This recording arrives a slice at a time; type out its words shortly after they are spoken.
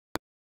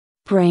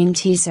brain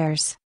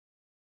teasers.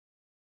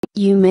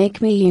 You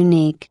make me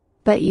unique,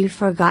 but you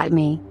forgot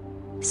me.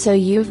 So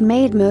you've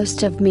made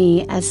most of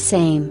me as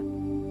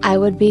same. I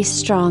would be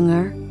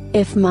stronger,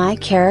 if my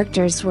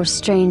characters were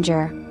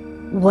stranger.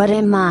 What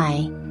am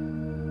I?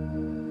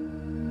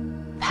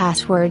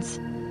 Passwords.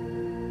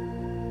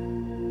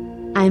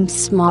 I'm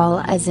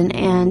small as an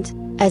ant,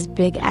 as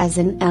big as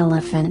an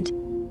elephant.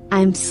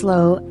 I'm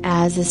slow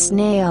as a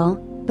snail,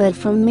 but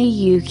from me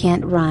you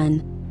can't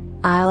run.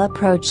 I'll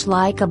approach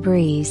like a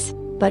breeze,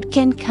 but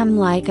can come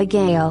like a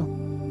gale.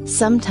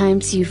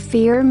 Sometimes you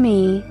fear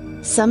me,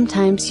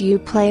 sometimes you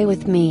play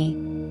with me.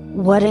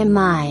 What am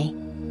I?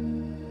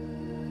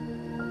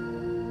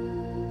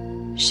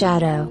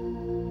 Shadow.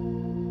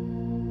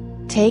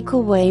 Take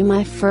away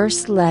my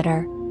first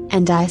letter,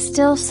 and I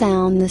still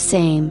sound the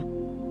same.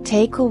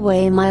 Take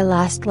away my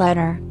last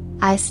letter,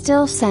 I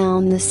still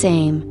sound the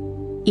same.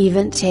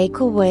 Even take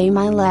away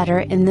my letter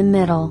in the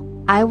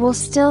middle, I will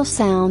still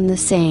sound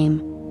the same.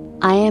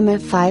 I am a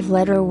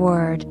 5-letter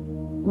word.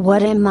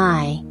 What am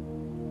I?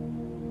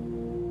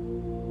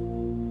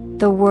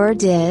 The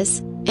word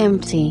is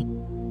empty.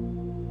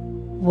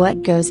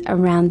 What goes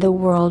around the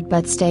world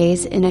but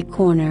stays in a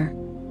corner?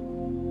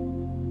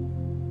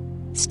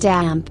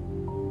 Stamp.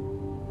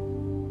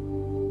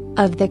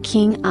 Of the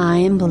king I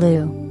am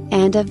blue,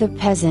 and of the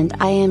peasant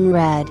I am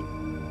red.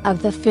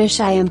 Of the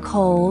fish I am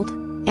cold,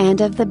 and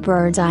of the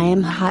birds I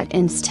am hot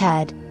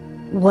instead.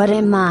 What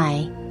am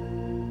I?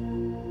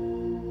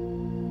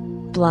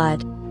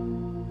 Blood.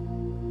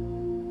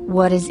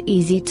 What is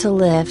easy to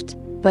lift,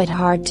 but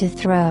hard to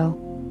throw?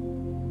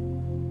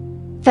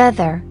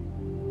 Feather.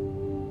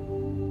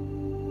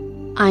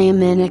 I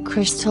am in a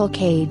crystal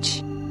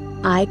cage.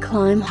 I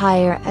climb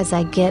higher as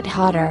I get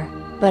hotter,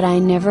 but I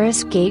never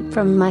escape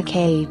from my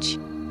cage.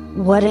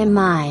 What am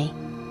I?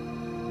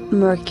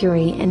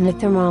 Mercury in the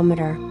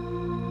thermometer.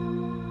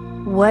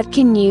 What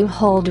can you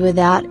hold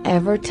without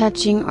ever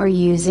touching or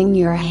using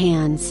your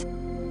hands?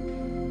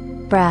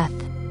 Breath.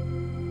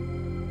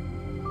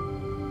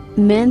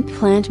 Men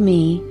plant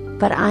me,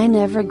 but I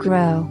never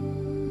grow.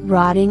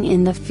 Rotting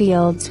in the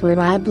fields where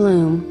I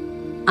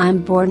bloom. I'm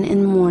born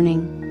in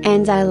morning,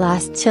 and I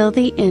last till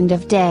the end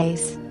of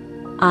days.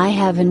 I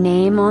have a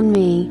name on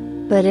me,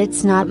 but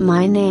it's not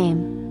my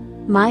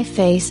name. My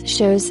face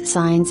shows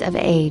signs of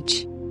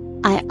age.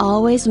 I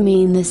always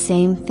mean the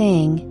same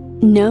thing,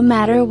 no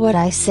matter what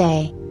I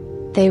say.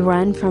 They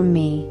run from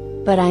me,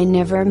 but I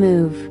never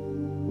move.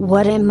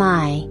 What am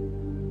I?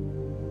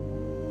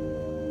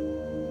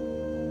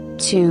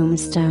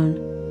 Tombstone.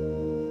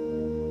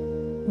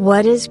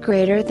 What is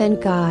greater than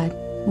God,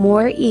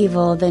 more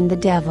evil than the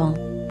devil?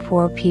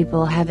 Poor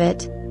people have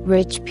it,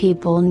 rich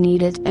people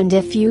need it, and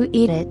if you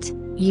eat it,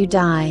 you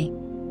die.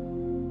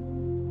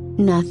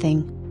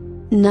 Nothing.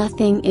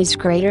 Nothing is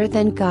greater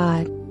than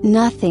God,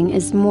 nothing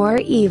is more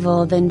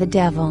evil than the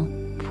devil.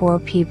 Poor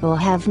people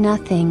have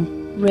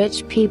nothing,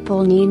 rich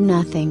people need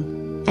nothing,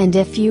 and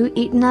if you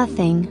eat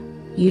nothing,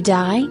 you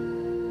die?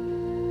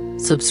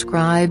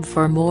 Subscribe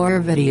for more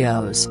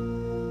videos.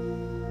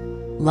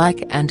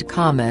 Like and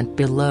comment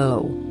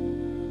below.